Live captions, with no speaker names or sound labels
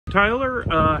Tyler,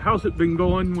 how's it been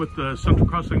going with the Central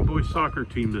Crossing boys soccer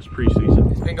team this preseason?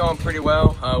 It's been going pretty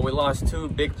well. We lost two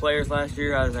big players last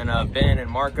year, as in Ben and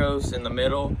Marcos in the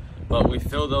middle, but we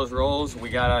filled those roles. We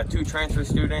got two transfer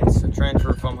students, a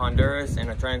transfer from Honduras and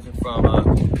a transfer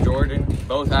from Jordan,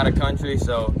 both out of country,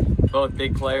 so both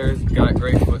big players, got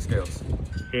great foot skills.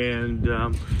 And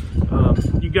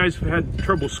you guys have had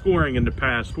trouble scoring in the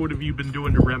past. What have you been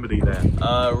doing to remedy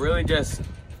that? Really just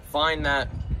find that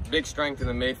big strength in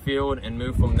the midfield and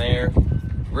move from there.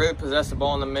 Really possess the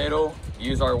ball in the middle,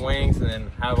 use our wings, and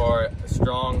then have our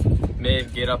strong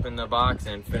mid get up in the box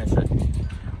and finish it.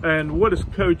 And what has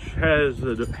Coach had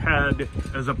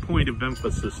as a point of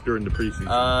emphasis during the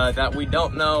preseason? That we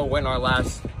don't know when our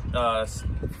last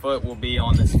foot will be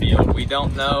on this field. We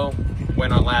don't know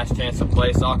when our last chance to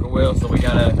play soccer will, so we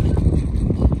gotta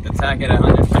attack it at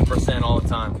 110% all the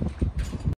time.